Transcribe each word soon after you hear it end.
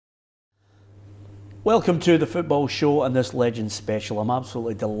Welcome to the Football Show and this Legends Special. I'm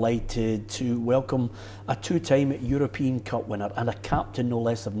absolutely delighted to welcome a two-time European Cup winner and a captain no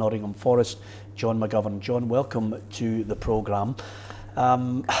less of Nottingham Forest, John McGovern. John, welcome to the programme.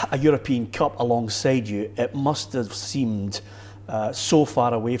 A European Cup alongside you, it must have seemed so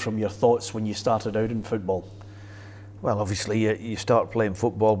far away from your thoughts when you started out in football. Well, obviously you start playing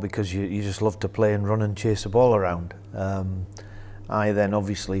football because you just love to play and run and chase the ball around. I then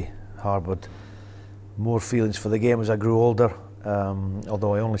obviously harboured more feelings for the game as I grew older,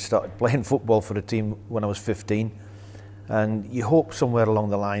 although I only started playing football for a team when I was 15. And you hope somewhere along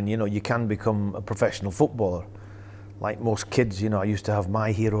the line, you know, you can become a professional footballer. Like most kids, you know, I used to have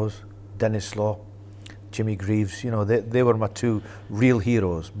my heroes, Dennis Law, Jimmy Greaves, you know, they were my two real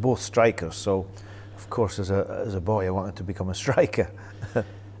heroes, both strikers. So, of course, as a boy, I wanted to become a striker.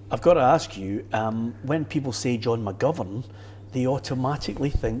 I've got to ask you, when people say John McGovern, they automatically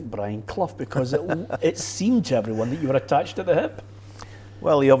think Brian Clough, because it seemed to everyone that you were attached at the hip.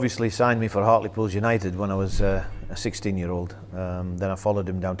 Well, he obviously signed me for Hartlepool United when I was a 16-year-old. Then I followed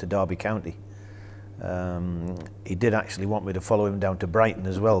him down to Derby County. He did actually want me to follow him down to Brighton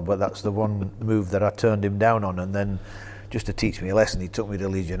as well, but that's the one move that I turned him down on. And then, just to teach me a lesson, he took me to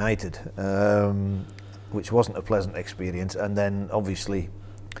Leeds United, which wasn't a pleasant experience. And then, obviously,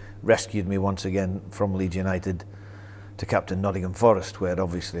 rescued me once again from Leeds United to captain Nottingham Forest, where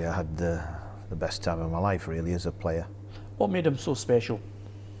obviously I had the best time of my life, really, as a player. What made him so special?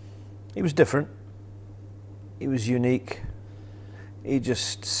 He was different. He was unique. He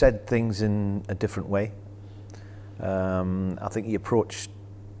just said things in a different way. I think he approached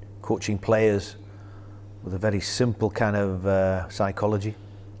coaching players with a very simple kind of psychology,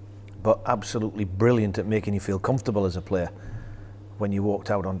 but absolutely brilliant at making you feel comfortable as a player when you walked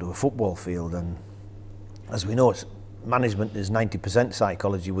out onto a football field. And as we know, management is 90%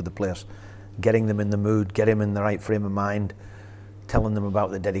 psychology with the players, getting them in the mood, getting them in the right frame of mind, telling them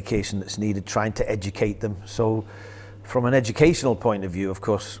about the dedication that's needed, trying to educate them. So from an educational point of view, of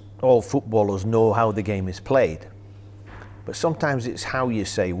course, all footballers know how the game is played, but sometimes it's how you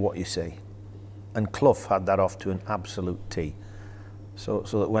say what you say. And Clough had that off to an absolute T. So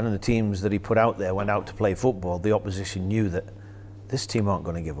that when the teams that he put out there went out to play football, the opposition knew that this team aren't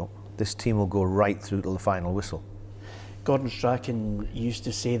going to give up. This team will go right through to the final whistle. Gordon Strachan used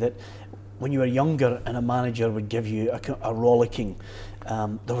to say that when you were younger and a manager would give you a rollicking,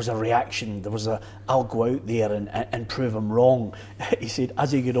 there was a reaction, there was I'll go out there and prove him wrong. He said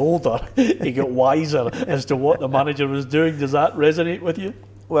as he got older, he got wiser as to what the manager was doing. Does that resonate with you?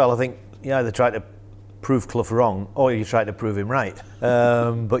 Well, I think you either try to prove Clough wrong or you try to prove him right.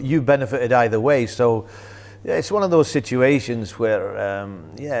 But you benefited either way. So yeah, it's one of those situations where,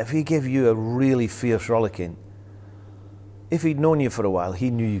 if he gave you a really fierce rollicking, if he'd known you for a while, he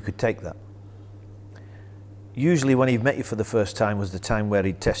knew you could take that. Usually when he met you for the first time was the time where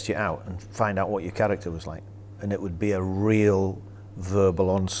he'd test you out and find out what your character was like. And it would be a real verbal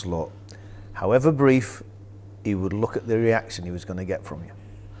onslaught. However brief, he would look at the reaction he was going to get from you.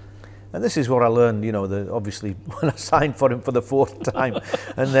 And this is what I learned, you know, obviously when I signed for him for the 4th time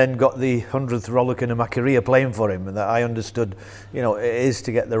and then got the 100th rollicking of my career playing for him, and that I understood, you know, it is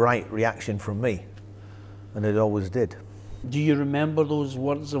to get the right reaction from me. And it always did. Do you remember those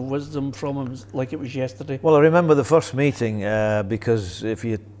words of wisdom from him like it was yesterday? Well, I remember the first meeting because if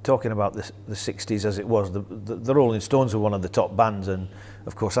you're talking about the 60s as it was, the Rolling Stones were one of the top bands, and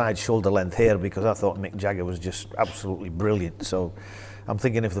of course I had shoulder length hair because I thought Mick Jagger was just absolutely brilliant. So I'm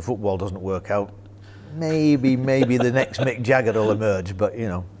thinking if the football doesn't work out, maybe the next Mick Jagger will emerge, but you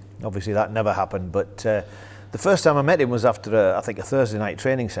know, obviously that never happened. But the first time I met him was after I think a Thursday night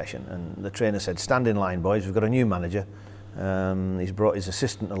training session, and the trainer said, "Stand in line, boys, we've got a new manager. He's brought his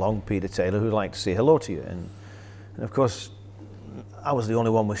assistant along, Peter Taylor, who'd like to say hello to you." And of course, I was the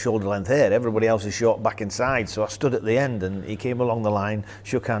only one with shoulder length hair. Everybody else is short back inside. So I stood at the end and he came along the line,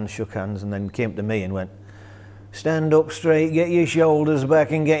 shook hands, and then came to me and went, "Stand up straight, get your shoulders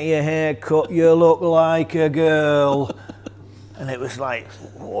back and get your hair cut. You look like a girl." And it was like,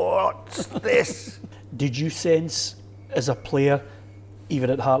 what's this? Did you sense as a player, even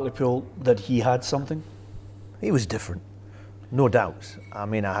at Hartlepool, that he had something? He was different. No doubts. I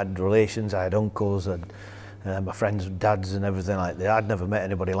mean, I had relations, I had uncles, and my friends' dads and everything like that. I'd never met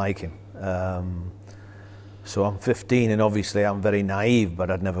anybody like him. So I'm 15 and obviously I'm very naive, but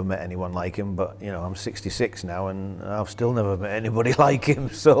I'd never met anyone like him. But you know, I'm 66 now and I've still never met anybody like him.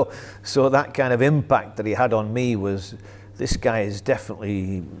 So that kind of impact that he had on me was, this guy is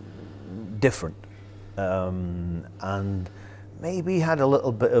definitely different. And maybe had a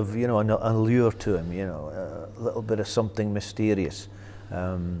little bit of, you know, an allure to him, you know, a little bit of something mysterious.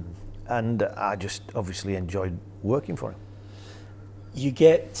 and I just obviously enjoyed working for him. You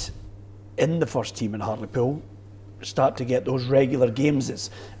get in the first team in Hartlepool, start to get those regular games. It's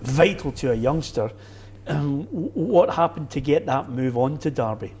vital to a youngster. What happened to get that move on to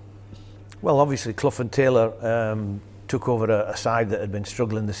Derby? Well, obviously Clough and Taylor took over a side that had been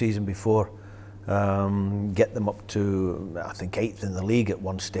struggling the season before, get them up to, I think, 8th in the league at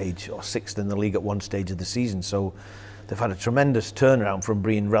one stage, or 6th in the league at one stage of the season. So they've had a tremendous turnaround from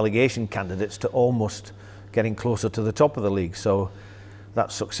being relegation candidates to almost getting closer to the top of the league. So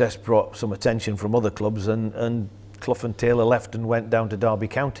that success brought some attention from other clubs, and Clough and Taylor left and went down to Derby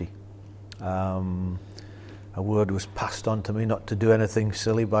County. A word was passed on to me not to do anything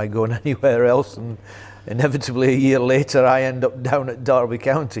silly by going anywhere else, and inevitably a year later I end up down at Derby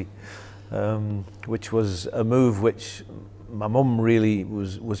County, which was a move which my mum really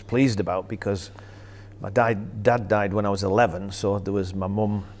was pleased about, because my dad died when I was 11, so there was my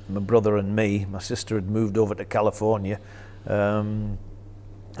mum, my brother and me. My sister had moved over to California,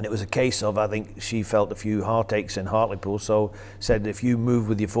 and it was a case of, I think she felt a few heartaches in Hartlepool, so said, if you move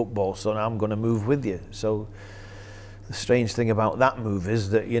with your football, son, I'm going to move with you. So the strange thing about that move is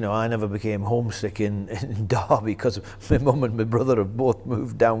that, you know, I never became homesick in Derby, because my mum and my brother have both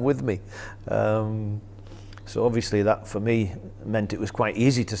moved down with me. So obviously that for me meant it was quite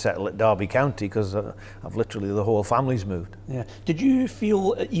easy to settle at Derby County, because I've literally, the whole family's moved. Yeah. Did you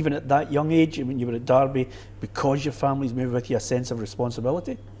feel, even at that young age, when you were at Derby, because your family's moved with you, a sense of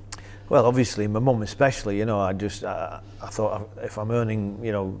responsibility? Well, obviously, my mum especially, you know, I thought, if I'm earning,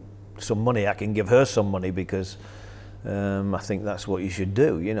 you know, some money, I can give her some money, because I think that's what you should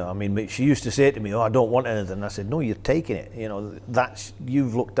do, you know. I mean, she used to say to me, oh, I don't want anything. And I said, no, you're taking it, you know,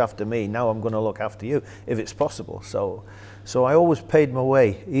 you've looked after me, now I'm going to look after you, if it's possible. So I always paid my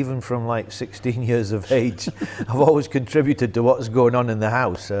way, even from like 16 years of age. I've always contributed to what's going on in the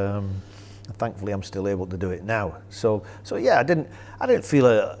house. Thankfully, I'm still able to do it now. So yeah, I didn't feel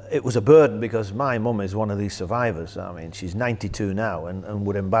it was a burden, because my mum is one of these survivors. I mean, she's 92 now, and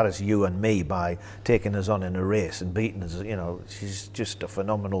would embarrass you and me by taking us on in a race and beating us. You know, she's just a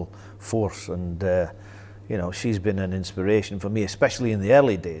phenomenal force, and you know, she's been an inspiration for me, especially in the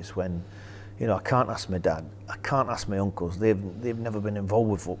early days when, you know, I can't ask my dad, I can't ask my uncles. They've never been involved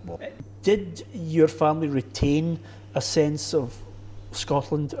with football. Did your family retain a sense of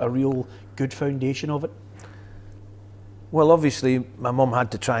Scotland, a real good foundation of it? Well, obviously, my mum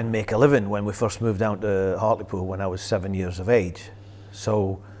had to try and make a living when we first moved down to Hartlepool when I was 7 years of age.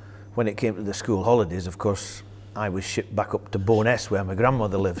 So when it came to the school holidays, of course, I was shipped back up to Bo'ness, where my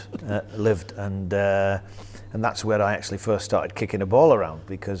grandmother lived, and that's where I actually first started kicking a ball around,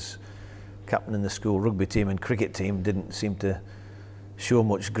 because captaining the school rugby team and cricket team didn't seem to show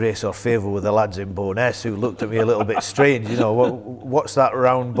much grace or favour with the lads in Bo'ness, who looked at me a little bit strange. You know, what's that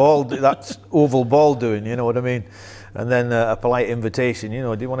round ball, that oval ball doing, you know what I mean? And then a polite invitation, you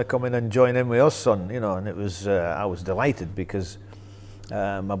know, do you want to come in and join in with us, son? You know, and it was, I was delighted, because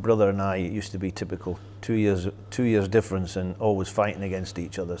my brother and I used to be typical 2 years difference, and always fighting against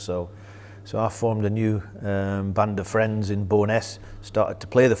each other. So I formed a new band of friends in Bo'ness, started to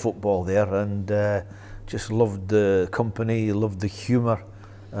play the football there, and just loved the company, loved the humour,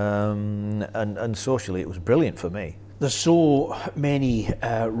 and socially it was brilliant for me. There's so many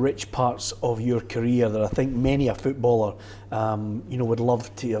rich parts of your career that I think many a footballer you know, would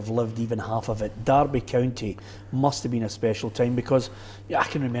love to have lived even half of it. Derby County must have been a special time, because I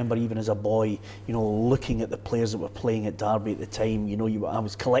can remember even as a boy, you know, looking at the players that were playing at Derby at the time. You know, I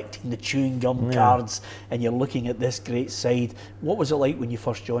was collecting the chewing gum cards, and you're looking at this great side. What was it like when you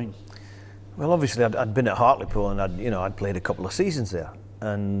first joined? Well, obviously I'd been at Hartlepool, and I'd played a couple of seasons there,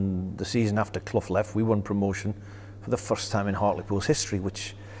 and the season after Clough left, we won promotion for the first time in Hartlepool's history,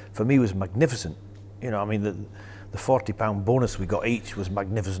 which for me was magnificent. You know, I mean, the £40 bonus we got each was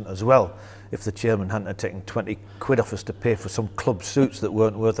magnificent as well. If the chairman hadn't taken 20 quid off us to pay for some club suits that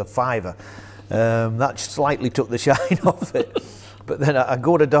weren't worth a fiver, that slightly took the shine off it. But then I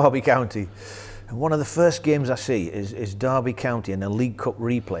go to Derby County, and one of the first games I see is Derby County in a League Cup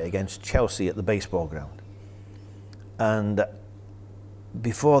replay against Chelsea at the baseball ground. And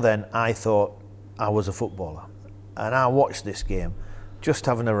before then, I thought I was a footballer. And I watched this game, just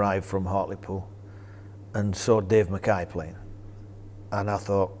having arrived from Hartlepool, and saw Dave Mackay playing. And I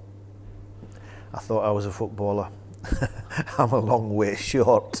thought I was a footballer. I'm a long way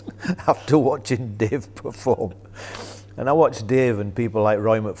short after watching Dave perform. And I watched Dave and people like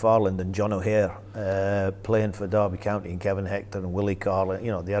Roy McFarland and John O'Hare playing for Derby County, and Kevin Hector and Willie Carlin.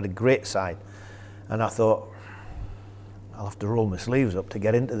 You know, they had a great side. And I thought, I'll have to roll my sleeves up to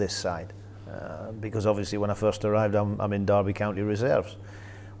get into this side. Because obviously when I first arrived, I'm in Derby County reserves.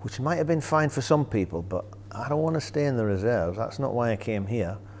 which might have been fine for some people, but I don't want to stay in the reserves. That's not why I came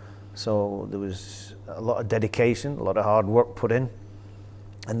here. So there was a lot of dedication, a lot of hard work put in.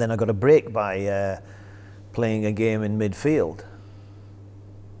 And then I got a break by playing a game in midfield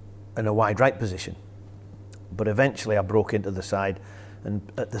in a wide right position. But eventually I broke into the side and,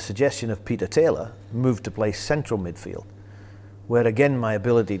 at the suggestion of Peter Taylor, moved to play central midfield, where again my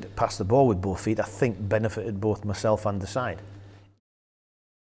ability to pass the ball with both feet I think benefited both myself and the side.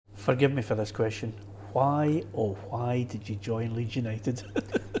 Forgive me for this question. Why, oh why did you join Leeds United?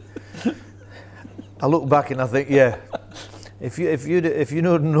 I look back and I think, yeah, if you'd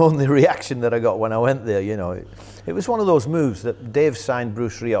known the reaction that I got when I went there, you know, it was one of those moves that Dave signed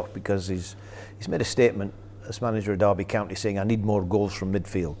Bruce Rioch because he's made a statement as manager of Derby County saying I need more goals from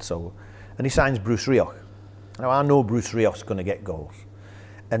midfield. So, and he signs Bruce Rioch. Now I know Bruce Rioch's going to get goals,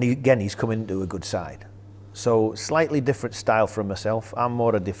 and he's come into a good side. So slightly different style from myself. I'm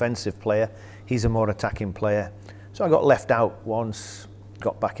more a defensive player. He's a more attacking player. So I got left out once,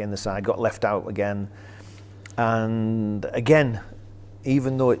 got back in the side, got left out again. And again,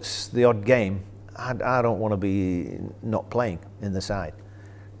 even though it's the odd game, I don't want to be not playing in the side.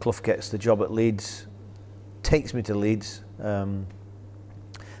 Clough gets the job at Leeds, takes me to Leeds,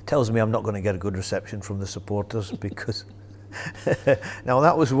 tells me I'm not going to get a good reception from the supporters because now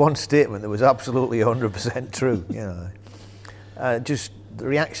that was one statement that was absolutely 100% true. You know, just the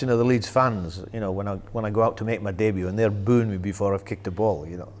reaction of the Leeds fans. You know, when I go out to make my debut and they're booing me before I've kicked a ball.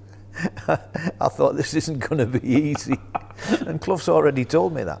 You know, I thought this isn't going to be easy, and Clough's already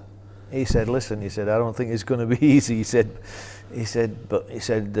told me that. He said, "Listen," he said, "I don't think it's going to be easy." He said,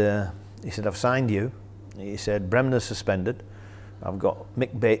 "I've signed you." He said, "Bremner's suspended. I've got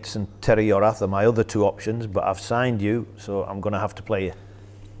Mick Bates and Terry Yorath are my other two options, but I've signed you, so I'm going to have to play you.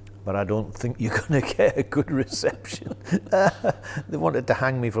 But I don't think you're going to get a good reception." They wanted to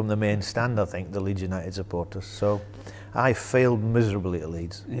hang me from the main stand, I think, the Leeds United supporters. So I failed miserably at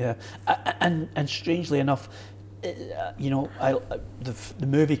Leeds. Yeah, and strangely enough, you know, the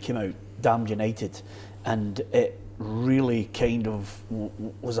movie came out, Damned United, and it really kind of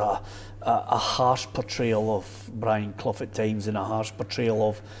was a harsh portrayal of Brian Clough at times, and a harsh portrayal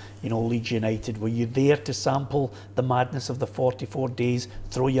of, you know, Leeds United. Were you there to sample the madness of the 44 days,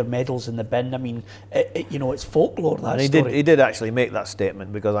 throw your medals in the bin? I mean, you know, it's folklore, that and story. He did actually make that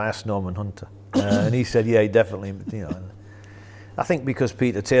statement because I asked Norman Hunter, and he said, yeah, he definitely, you know. I think because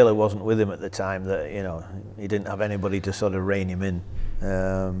Peter Taylor wasn't with him at the time, that, you know, he didn't have anybody to sort of rein him in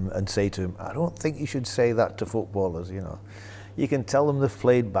and say to him, I don't think you should say that to footballers, you know. You can tell them they've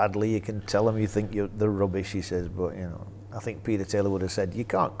played badly, you can tell them you think they're rubbish, he says, but, you know, I think Peter Taylor would have said, you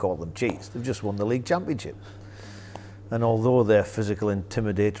can't call them cheats, they've just won the league championship. And although their physical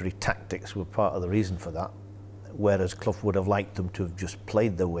intimidatory tactics were part of the reason for that, whereas Clough would have liked them to have just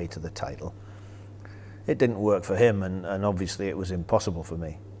played their way to the title, it didn't work for him, and obviously it was impossible for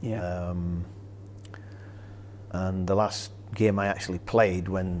me. Yeah. And the last game I actually played,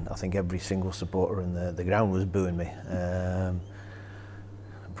 when I think every single supporter in the ground was booing me,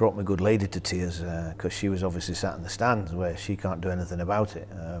 brought my good lady to tears, because she was obviously sat in the stands where she can't do anything about it.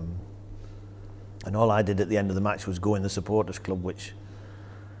 And all I did at the end of the match was go in the supporters club, which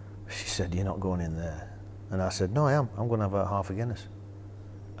she said, you're not going in there. And I said, no, I am. I'm going to have a half a Guinness.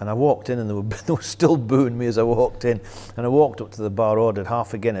 And I walked in and they were still booing me as I walked in. And I walked up to the bar, ordered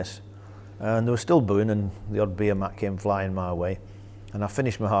half a Guinness, and they were still booing, and the odd beer mat came flying my way. And I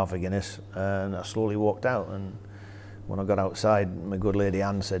finished my half a Guinness and I slowly walked out. And when I got outside, my good lady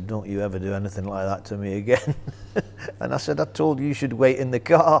Anne said, don't you ever do anything like that to me again. And I said, I told you should wait in the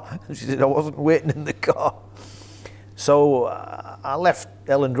car. And she said, I wasn't waiting in the car. So I left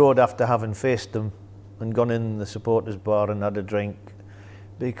Elland Road after having faced them and gone in the supporters bar and had a drink,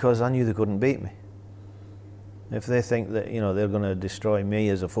 because I knew they couldn't beat me. If they think that, you know, they're going to destroy me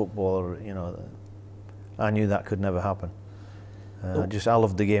as a footballer, you know, I knew that could never happen. I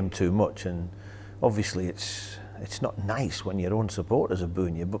loved the game too much, and obviously it's not nice when your own supporters are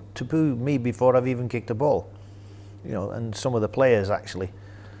booing you, but to boo me before I've even kicked a ball, you know, and some of the players actually,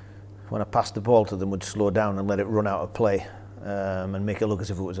 when I passed the ball to them, would slow down and let it run out of play and make it look as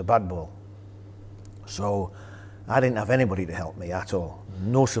if it was a bad ball. So I didn't have anybody to help me at all.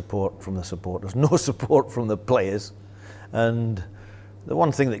 No support from the supporters, no support from the players. And the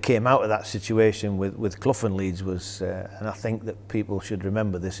one thing that came out of that situation with Clough and Leeds was, and I think that people should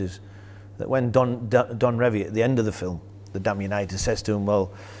remember this, is that when Don Revie at the end of the film, the Damn United, says to him,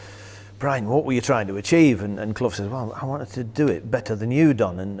 well, Brian, what were you trying to achieve? And Clough says, well, I wanted to do it better than you,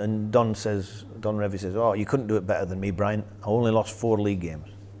 Don. And Don Revie says, oh, you couldn't do it better than me, Brian. I only lost 4 league games.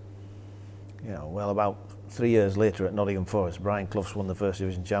 You know, well, about 3 years later at Nottingham Forest, Brian Clough's won the First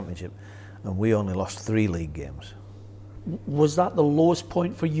Division Championship, and we only lost 3 league games. Was that the lowest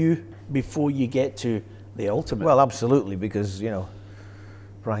point for you before you get to the ultimate? Well, absolutely, because, you know,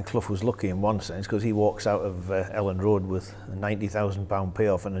 Brian Clough was lucky in one sense because he walks out of Elland Road with a £90,000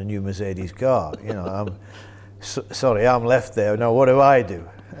 payoff and a new Mercedes car. You know, I'm left there. Now, what do I do?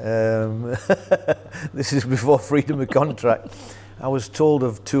 This is before freedom of contract. I was told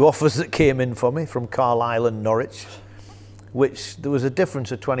of 2 offers that came in for me from Carlisle and Norwich, which there was a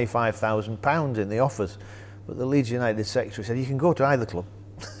difference of £25,000 in the offers. But the Leeds United secretary said, you can go to either club.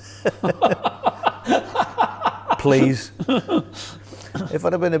 Please. If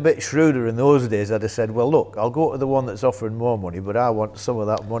I'd have been a bit shrewder in those days, I'd have said, well, look, I'll go to the one that's offering more money, but I want some of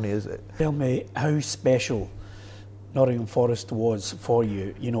that money, is it? Tell me how special Nottingham Forest was for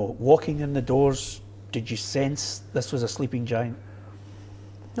you. You know, walking in the doors, did you sense this was a sleeping giant?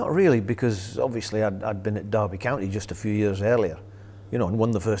 Not really, because obviously I'd been at Derby County just a few years earlier, you know, and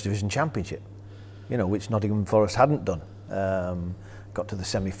won the First Division Championship, you know, which Nottingham Forest hadn't done. Got to the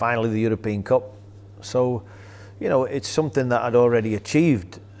semi-final of the European Cup. So, you know, it's something that I'd already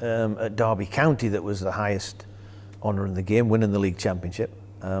achieved at Derby County that was the highest honour in the game, winning the league championship.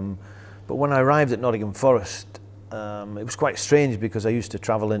 But when I arrived at Nottingham Forest, it was quite strange because I used to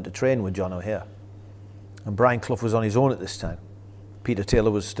travel in to train with John O'Hare. And Brian Clough was on his own at this time. Peter Taylor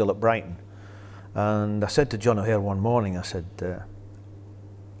was still at Brighton. And I said to John O'Hare one morning, I said,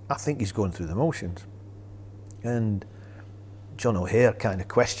 I think he's going through the motions. And John O'Hare kind of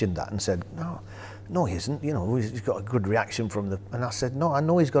questioned that and said, no, he isn't. You know, he's got a good reaction from the... And I said, no, I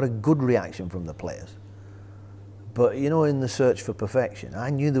know he's got a good reaction from the players. But, you know, in the search for perfection, I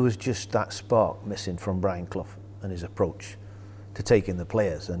knew there was just that spark missing from Brian Clough and his approach to taking the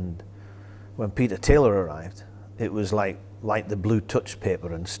players. And when Peter Taylor arrived, it was like the blue touch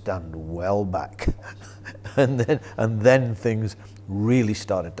paper and stand well back. and then things really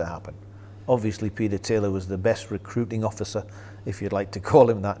started to happen. Obviously, Peter Taylor was the best recruiting officer, if you'd like to call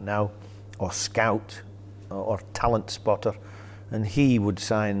him that now, or scout, or talent spotter, and he would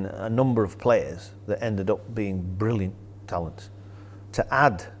sign a number of players that ended up being brilliant talents to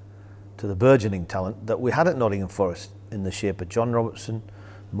add to the burgeoning talent that we had at Nottingham Forest in the shape of John Robertson,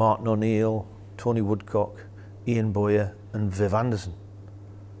 Martin O'Neill, Tony Woodcock, Ian Boyer and Viv Anderson.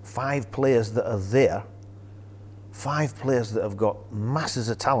 5 players that are there, 5 players that have got masses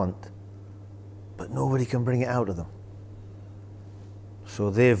of talent, but nobody can bring it out of them. So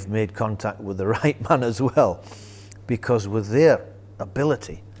they've made contact with the right man as well, because with their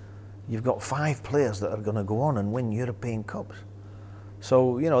ability, you've got 5 players that are going to go on and win European Cups.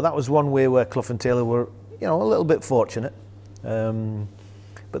 So, you know, that was one way where Clough and Taylor were, you know, a little bit fortunate.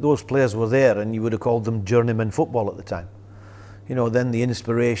 But those players were there, and you would have called them journeyman football at the time. You know, then the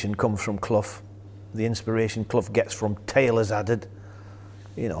inspiration comes from Clough. The inspiration Clough gets from Taylor's added,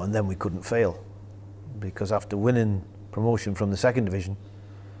 you know, and then we couldn't fail. Because after winning promotion from the 2nd Division,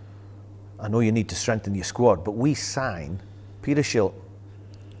 I know you need to strengthen your squad, but we signed Peter Schilt,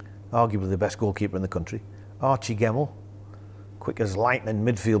 arguably the best goalkeeper in the country, Archie Gemmell, quick as lightning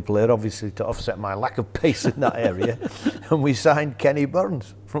midfield player, obviously to offset my lack of pace in that area, and we signed Kenny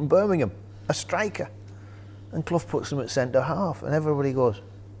Burns from Birmingham, a striker, and Clough puts him at centre half, and everybody goes,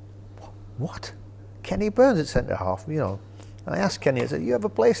 what? Kenny Burns at centre half, you know. And I asked Kenny, I said, you ever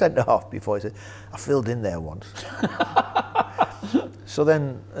play centre half before? He said, I filled in there once. So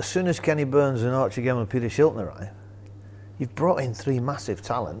then, as soon as Kenny Burns and Archie Gemmell and Peter Shilton arrive, you've brought in 3 massive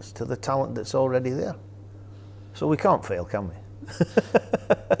talents to the talent that's already there. So we can't fail, can we?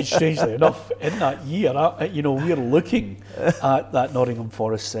 Strangely enough, in that year, you know, we're looking at that Nottingham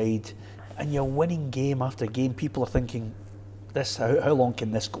Forest side, and you're winning game after game. People are thinking, "This, how long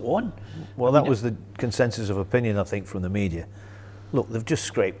can this go on?" Well, that was the consensus of opinion, I think, from the media. Look, they've just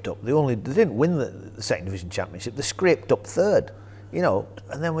scraped up. They didn't win the 2nd Division Championship. They scraped up 3rd, you know.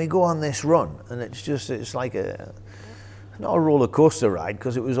 And then we go on this run, and it's like not a roller coaster ride,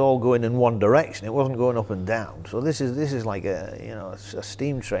 because it was all going in one direction. It wasn't going up and down. So this is like a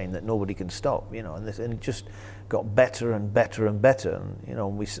steam train that nobody can stop, you know. And it just got better and better and better. And you know,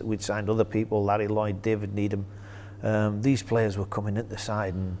 we'd signed other people, Larry Lloyd, David Needham. These players were coming at the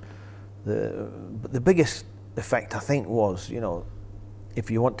side, and but the biggest effect, I think, was, you know, if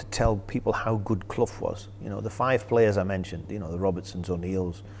you want to tell people how good Clough was, you know, the 5 players I mentioned, you know, the Robertsons,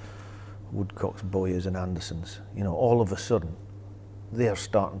 O'Neills, Woodcocks, Boyers and Andersons, you know, all of a sudden they're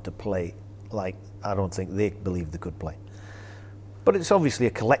starting to play like I don't think they believed they could play. But it's obviously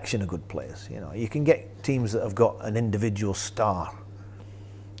a collection of good players, you know. You can get teams that have got an individual star,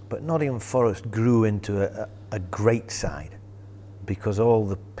 but Nottingham Forest grew into a great side, because all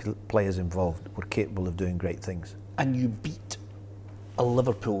the players involved were capable of doing great things. And you beat a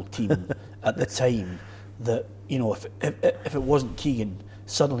Liverpool team at the time that, you know, if it wasn't Keegan,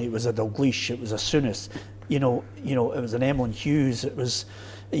 suddenly it was a Dalglish, it was a Souness, you know, it was an Emlyn Hughes, it was,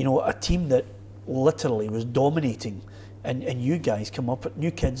 you know, a team that literally was dominating, and you guys come up at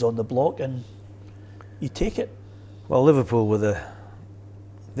new kids on the block and you take it. Well, Liverpool were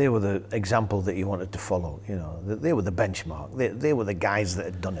the example that you wanted to follow. You know, they were the benchmark. They were the guys that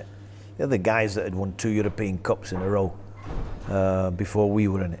had done it. They're the guys that had won 2 European Cups in a row before we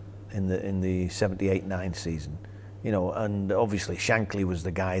were in it in the 78-9 season. You know, and obviously Shankly was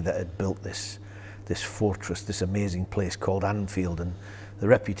the guy that had built this fortress, this amazing place called Anfield, and the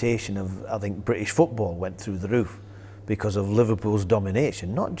reputation of, I think, British football went through the roof because of Liverpool's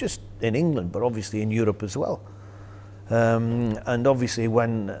domination, not just in England, but obviously in Europe as well. And obviously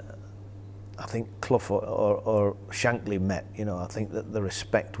when I think Clough or Shankly met, you know, I think that the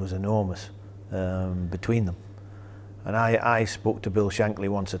respect was enormous between them. And I spoke to Bill Shankly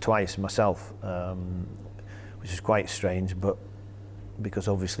once or twice myself, which is quite strange, but because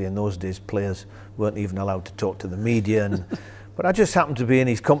obviously in those days players weren't even allowed to talk to the media, and but I just happened to be in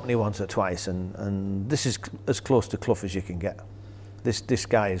his company once or twice, and this is as close to Clough as you can get. This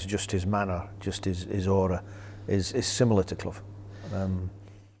guy is just his manner, just his aura is similar to Clough.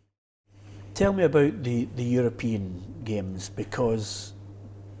 Tell me about the European games, because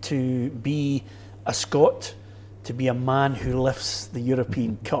to be a Scot, to be a man who lifts the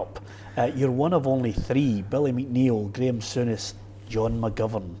European Cup, you're one of only 3, Billy McNeill, Graham Souness, John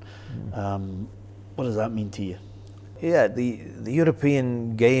McGovern. What does that mean to you? Yeah, the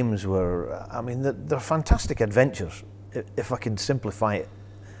European games were, I mean, they're fantastic adventures, if I can simplify it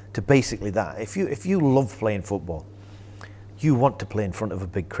to basically that. If you love playing football, you want to play in front of a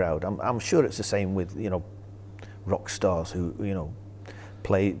big crowd. I'm sure it's the same with, you know, rock stars who, you know,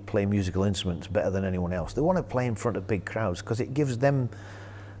 play musical instruments better than anyone else. They want to play in front of big crowds because it gives them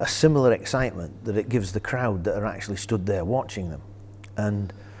a similar excitement that it gives the crowd that are actually stood there watching them.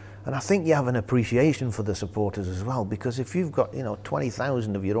 And I think you have an appreciation for the supporters as well, because if you've got, you know,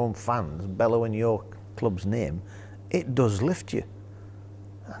 20,000 of your own fans bellowing your club's name, it does lift you.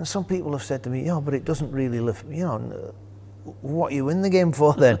 And some people have said to me, yeah, but it doesn't really lift, you know, what are you in the game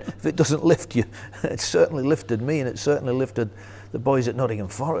for then if it doesn't lift you? It certainly lifted me, and it certainly lifted the boys at Nottingham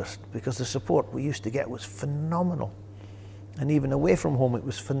Forest, because the support we used to get was phenomenal. And even away from home it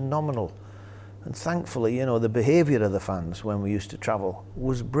was phenomenal. And thankfully, you know, the behaviour of the fans when we used to travel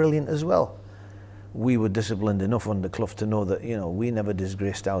was brilliant as well. We were disciplined enough under Clough to know that, you know, we never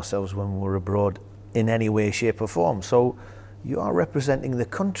disgraced ourselves when we were abroad in any way, shape or form. So you are representing the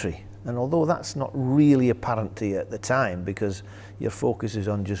country. And although that's not really apparent to you at the time, because your focus is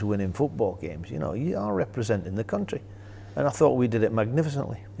on just winning football games, you know, you are representing the country. And I thought we did it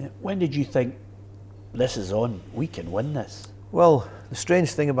magnificently. Yeah. When did you think, this is on, we can win this? Well, the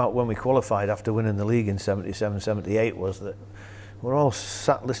strange thing about when we qualified after winning the league in 77, 78 was that we're all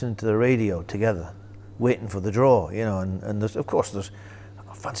sat listening to the radio together, waiting for the draw, you know, and there's, of course there's,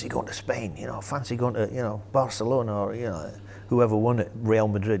 I fancy going to Spain, you know, I fancy going to, you know, Barcelona, or, you know, whoever won it, Real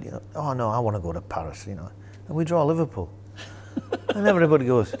Madrid, you know, oh no, I want to go to Paris, you know, and we draw Liverpool. And everybody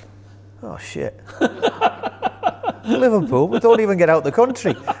goes, oh shit. Liverpool, we don't even get out the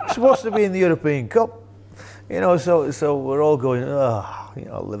country. We're supposed to be in the European Cup. You know, so we're all going, oh, you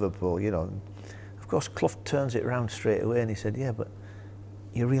know, Liverpool, you know. Of course, Clough turns it around straight away and he said, yeah, but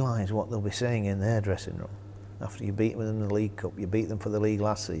you realise what they'll be saying in their dressing room after you beat them in the League Cup. You beat them for the league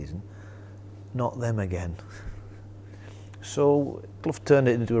last season. Not them again. So Clough turned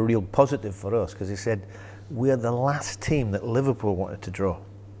it into a real positive for us, because he said, we're the last team that Liverpool wanted to draw.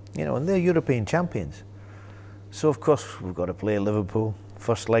 You know, and they're European champions. So, of course, we've got to play Liverpool.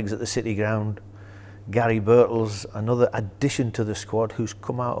 First legs at the City Ground. Gary Birtles, another addition to the squad, who's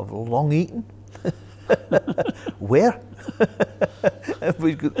come out of Long Eaton. Where?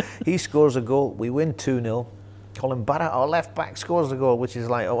 He scores a goal. We win 2-0. Colin Barrett, our left back, scores a goal, which is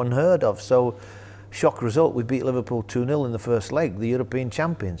like unheard of. So, shock result, we beat Liverpool 2-0 in the first leg, the European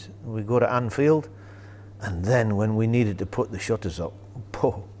champions. We go to Anfield, and then when we needed to put the shutters up,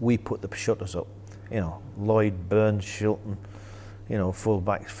 we put the shutters up. You know, Lloyd, Burns, Shilton, you know,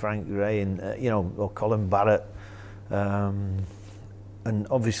 full-backs Frank Ray and, you know, or Colin Barrett. And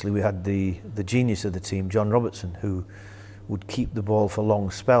obviously we had the genius of the team, John Robertson, who would keep the ball for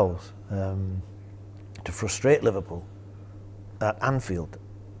long spells to frustrate Liverpool at Anfield.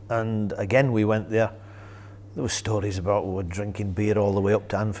 And again, we went there. There were stories about we were drinking beer all the way up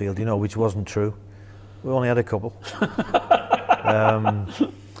to Anfield, you know, which wasn't true. We only had a couple.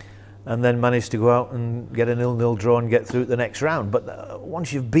 and then managed to go out and get a 0-0 draw and get through to the next round. But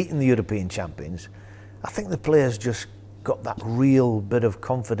once you've beaten the European champions, I think the players just got that real bit of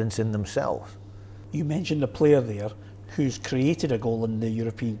confidence in themselves. You mentioned a player there who's created a goal in the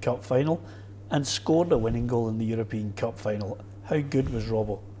European Cup final and scored a winning goal in the European Cup final. How good was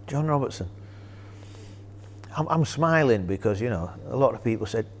Robbo? John Robertson. I'm smiling because, you know, a lot of people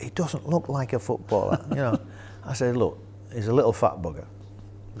said, he doesn't look like a footballer. You know, I said, look, he's a little fat bugger,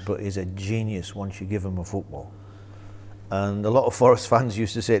 but he's a genius once you give him a football. And a lot of Forest fans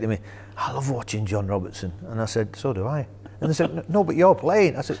used to say to me, I love watching John Robertson. And I said, so do I. And they said, no, but you're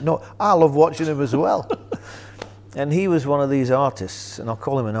playing. I said, no, I love watching him as well. And he was one of these artists, and I'll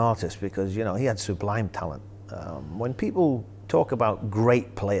call him an artist because, you know, he had sublime talent. When people talk about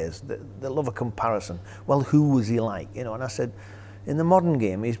great players, they love a comparison. Well, who was he like? You know, and I said, in the modern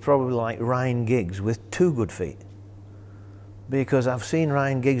game, he's probably like Ryan Giggs with 2 good feet. Because I've seen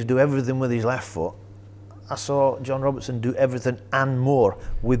Ryan Giggs do everything with his left foot. I saw John Robertson do everything and more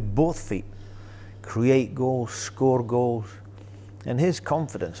with both feet. Create goals, score goals. And his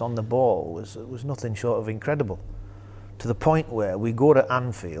confidence on the ball was nothing short of incredible. To the point where we go to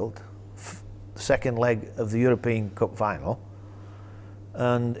Anfield, the second leg of the European Cup final,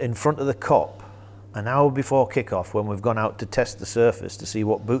 and in front of the Kop, an hour before kick-off, when we've gone out to test the surface to see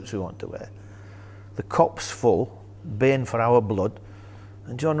what boots we want to wear, the Kop's full, baying for our blood,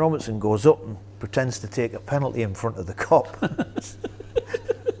 and John Robertson goes up and pretends to take a penalty in front of the Kop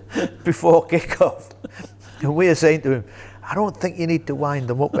before kick-off. And we're saying to him, I don't think you need to wind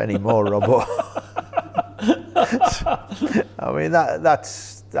them up anymore, Robbo. I mean,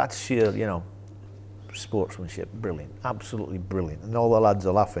 that's sheer, you know, sportsmanship. Brilliant, absolutely brilliant. And all the lads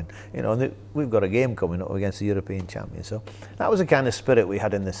are laughing. You know, and we've got a game coming up against the European champions. So that was the kind of spirit we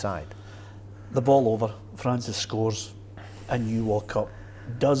had in the side. The ball over, Francis scores, and you walk up.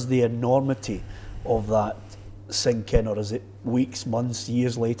 Does the enormity of that sink in, or is it weeks, months,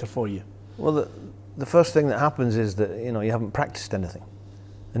 years later for you? Well, the first thing that happens is that, you know, you haven't practiced anything,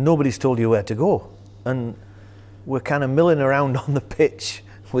 and nobody's told you where to go, and we're kind of milling around on the pitch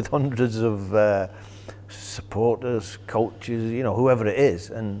with hundreds of supporters, coaches, you know, whoever it is,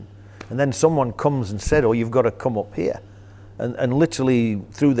 and then someone comes and said, oh, you've got to come up here, and literally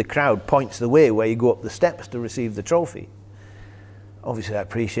through the crowd points the way where you go up the steps to receive the trophy. Obviously, I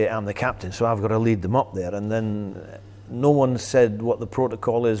appreciate I'm the captain, so I've got to lead them up there, and then no one said what the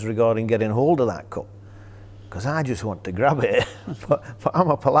protocol is regarding getting hold of that cup, because I just want to grab it. but I'm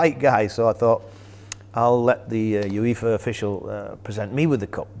a polite guy, so I thought I'll let the UEFA official present me with the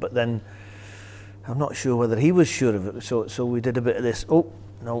cup. But then I'm not sure whether he was sure of it, so we did a bit of this. Oh,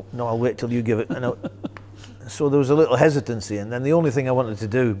 no, I'll wait till you give it. So there was a little hesitancy, and then the only thing I wanted to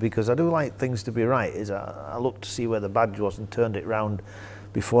do, because I do like things to be right, is I looked to see where the badge was and turned it round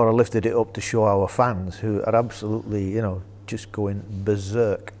before I lifted it up to show our fans, who are absolutely, you know, just going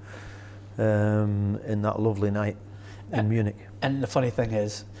berserk in that lovely night in Munich. And the funny thing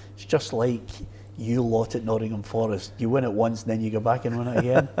is, it's just like you lot at Nottingham Forest. You win it once, and then you go back and win it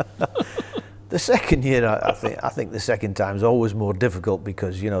again. The second year, I think the second time is always more difficult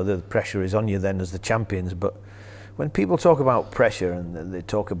because, you know, the pressure is on you then as the champions. But when people talk about pressure and they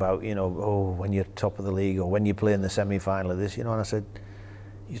talk about, you know, oh, when you're top of the league or when you play in the semi-final of this, you know, and I said,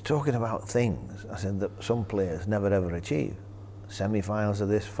 you're talking about things, I said, that some players never ever achieve. Semi-finals of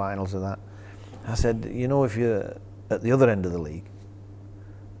this, finals of that. I said, you know, if you're at the other end of the league,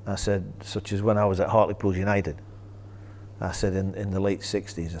 I said, such as when I was at Hartlepool United, I said in the late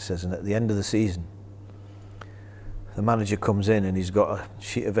 60s, I says, and at the end of the season, the manager comes in and he's got a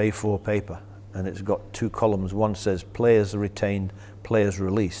sheet of A4 paper and it's got 2 columns. One says players retained, players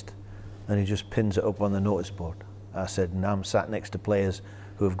released, and he just pins it up on the notice board. I said, and I'm sat next to players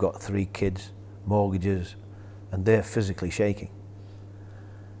who have got 3 kids, mortgages, and they're physically shaking.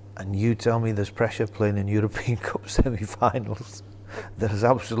 And you tell me there's pressure playing in European Cup semi-finals. There's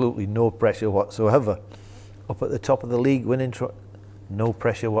absolutely no pressure whatsoever. Up at the top of the league, winning, no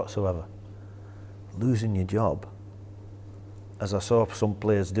pressure whatsoever. Losing your job, as I saw some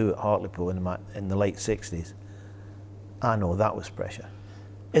players do at Hartlepool in the late 60s, I know that was pressure.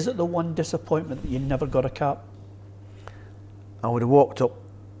 Is it the one disappointment that you never got a cap? I would have walked up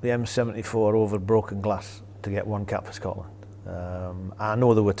the M74 over broken glass to get 1 cap for Scotland. I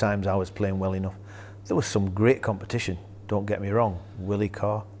know there were times I was playing well enough. There was some great competition, don't get me wrong. Willie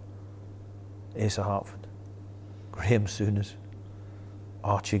Carr, Asa Hartford, Graham Souness,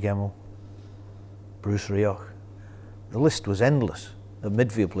 Archie Gemmell, Bruce Rioch. The list was endless. The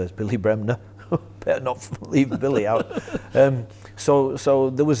midfield players, Billy Bremner, better not leave Billy out. So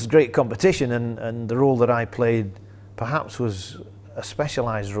there was great competition, and the role that I played perhaps was a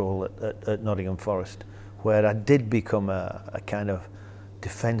specialised role at Nottingham Forest, where I did become a kind of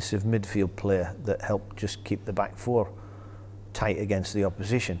defensive midfield player that helped just keep the back four tight against the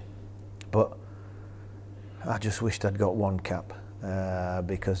opposition. But I just wished I'd got one cap,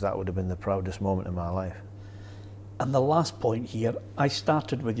 because that would have been the proudest moment of my life. And the last point here, I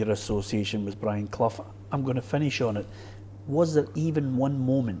started with your association with Brian Clough. I'm going to finish on it. Was there even one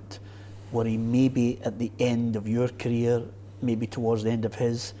moment where he maybe at the end of your career, maybe towards the end of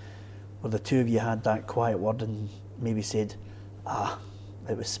his, where the two of you had that quiet word and maybe said,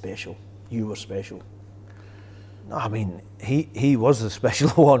 it was special, you were special? No, I mean, he was the special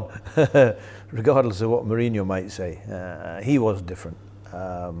one, regardless of what Mourinho might say. He was different.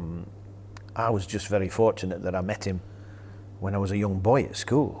 I was just very fortunate that I met him when I was a young boy at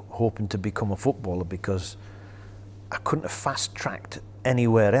school, hoping to become a footballer, because I couldn't have fast-tracked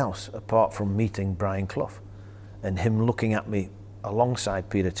anywhere else apart from meeting Brian Clough and him looking at me alongside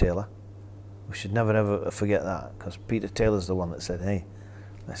Peter Taylor. We should never ever forget that, because Peter Taylor's the one that said, hey,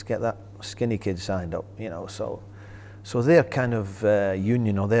 let's get that skinny kid signed up, you know. So their kind of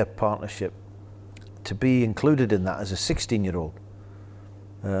union, or their partnership, to be included in that as a 16-year-old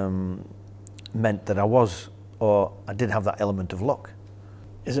meant that I did have that element of luck.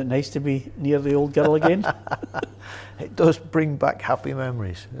 Is it nice to be near the old girl again? It does bring back happy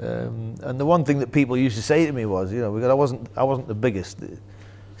memories. And the one thing that people used to say to me was, you know, because I wasn't the biggest. They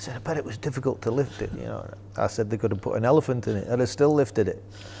said, I bet it was difficult to lift it. You know, I said they could have put an elephant in it, and I still lifted it.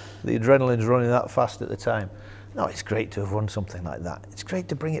 The adrenaline's running that fast at the time. No, it's great to have won something like that. It's great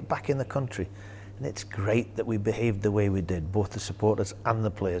to bring it back in the country. And it's great that we behaved the way we did, both the supporters and the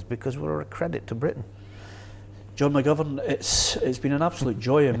players, because we're a credit to Britain. John McGovern, it's been an absolute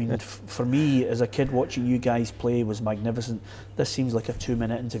joy. I mean, for me, as a kid, watching you guys play was magnificent. This seems like a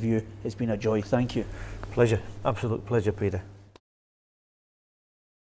 2-minute interview. It's been a joy. Thank you. Pleasure. Absolute pleasure, Peter.